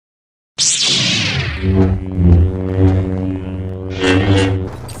Team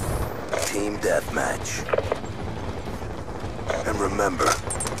deathmatch. And remember,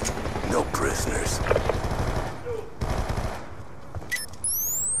 no prisoners.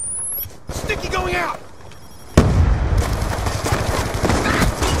 Sticky going out!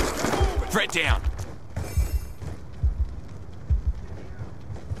 Threat down.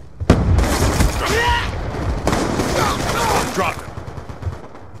 Drop.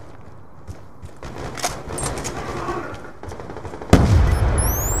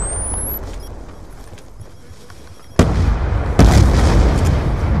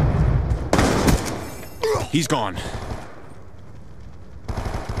 He's gone.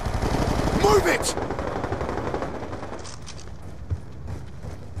 Move it!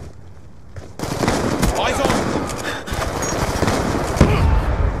 Eyes on!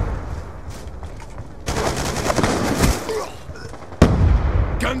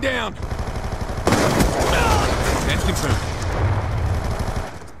 Gun down! That's confirmed.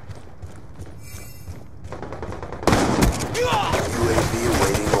 UAV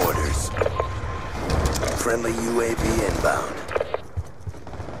awaiting orders. Friendly UAV inbound.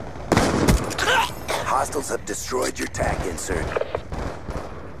 Hostiles have destroyed your tac insert.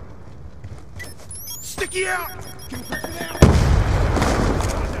 Sticky out!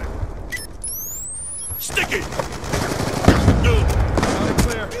 Sticky!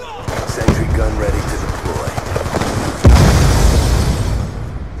 Clear. Sentry gun ready to deploy.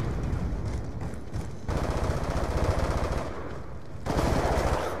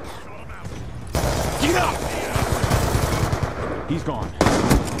 Get up! He's gone.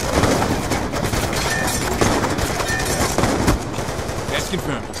 That's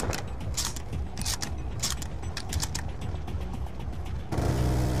confirmed.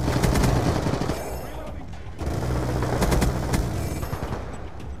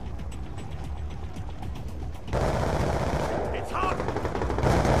 It's hot!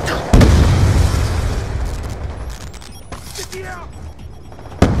 Sticky out!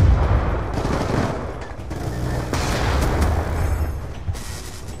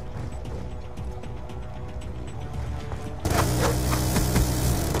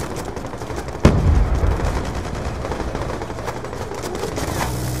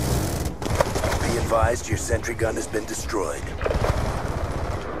 Advised your sentry gun has been destroyed.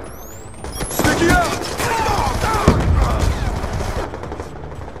 Sticky out!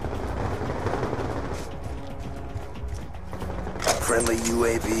 Friendly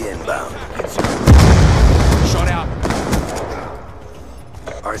UAV inbound. Shot out.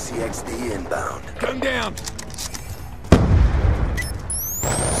 RCXD inbound. Gun down.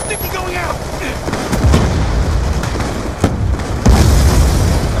 Sticky going out.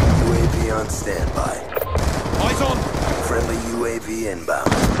 UAV on standby. Eyes on. Friendly UAV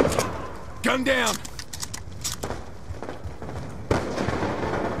inbound. Gun down.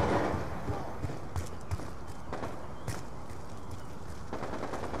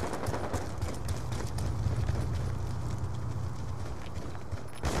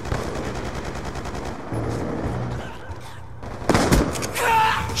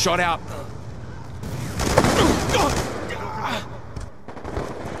 Shot out.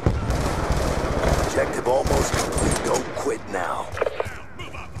 Objective almost complete. Don't quit now.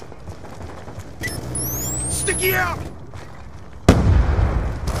 Sticky out.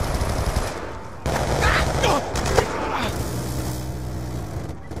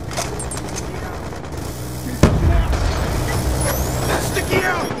 Sticky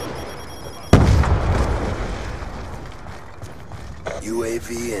out.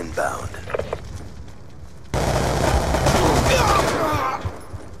 UAV inbound.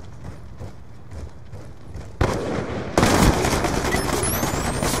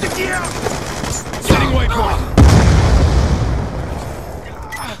 Sticky out! Setting waypoint!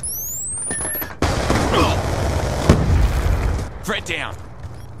 Threat down.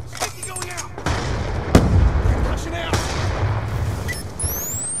 Sticky going out! Concussion out!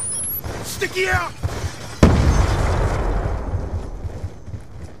 Sticky out!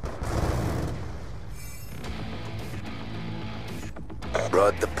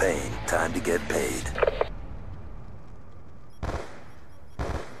 Brought the pain. Time to get paid.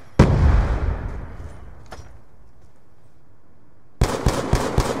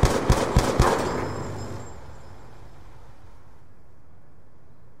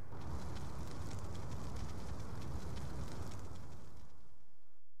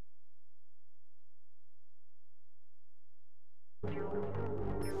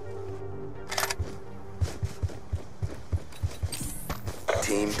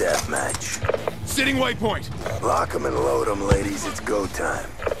 Team deathmatch. Sitting waypoint. Lock 'em and load 'em, ladies. It's go time.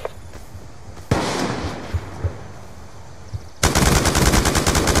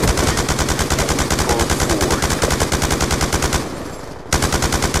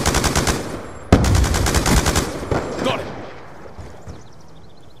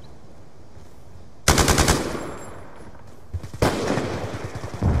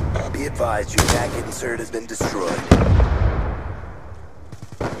 advised, your TAC insert has been destroyed.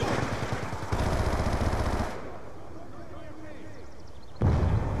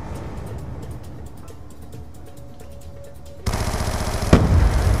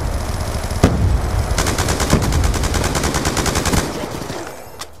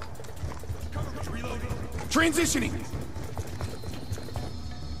 Transitioning!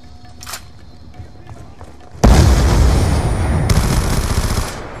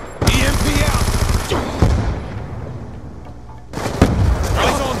 EMP out!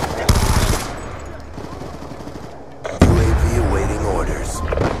 Eyes on! UAV awaiting orders.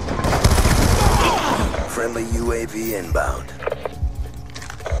 Friendly UAV inbound.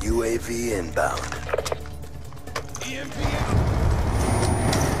 UAV inbound. EMP out!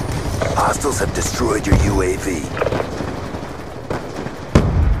 Hostiles have destroyed your UAV.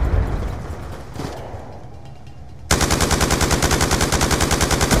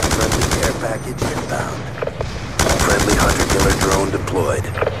 Friendly care package inbound. Friendly hunter-killer drone deployed.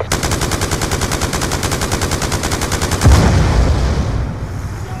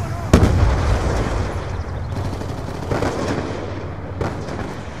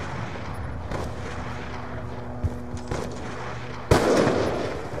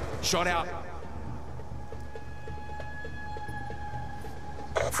 Shot out.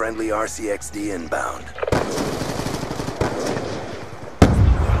 Friendly RCXD inbound.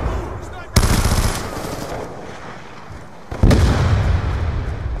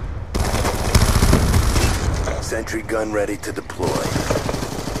 Sentry gun ready to deploy.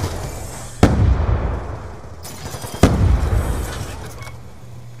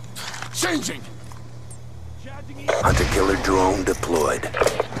 Changing! Hunter-killer drone deployed.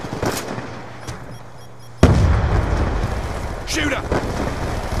 Shooter!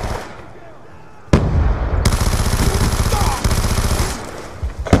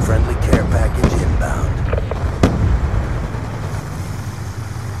 Friendly care package inbound.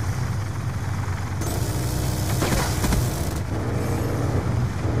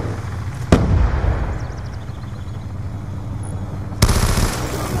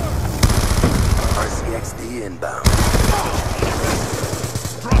 RCXD inbound.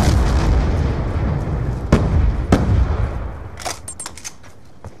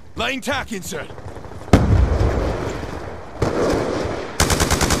 Laying tack insert.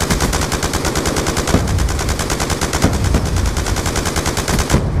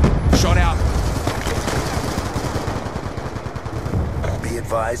 Shot out. Be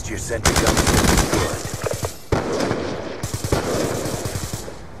advised, your sentry gun has been destroyed.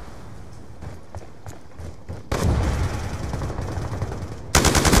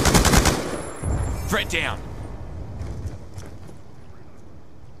 Threat down.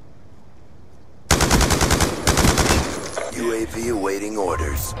 UAV awaiting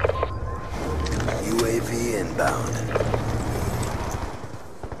orders. UAV inbound.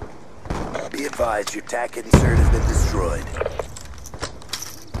 Be advised, your TAC insert has been destroyed.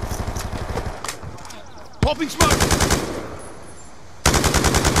 Popping smoke!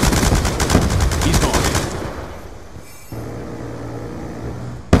 He's gone.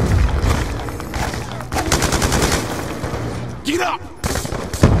 Get up!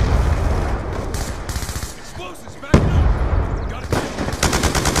 Explosives backing up! Got it.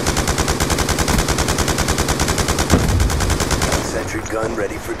 Sentry gun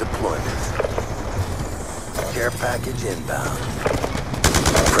ready for deployment. Care package inbound.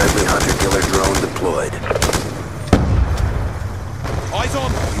 Friendly hunter-killer drone deployed. Eyes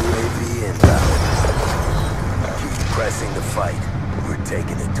on! UAV inbound. Keep pressing the fight. We're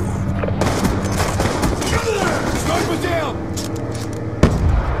taking it to him. Sniper down!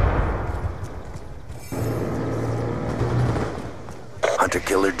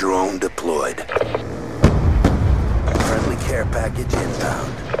 Hunter-killer drone deployed. Friendly care package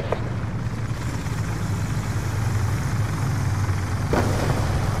inbound.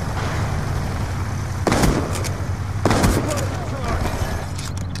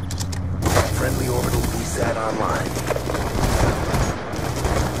 Friendly orbital VSAT online.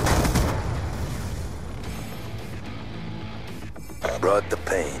 Brought the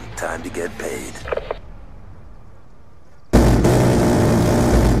pain. Time to get paid.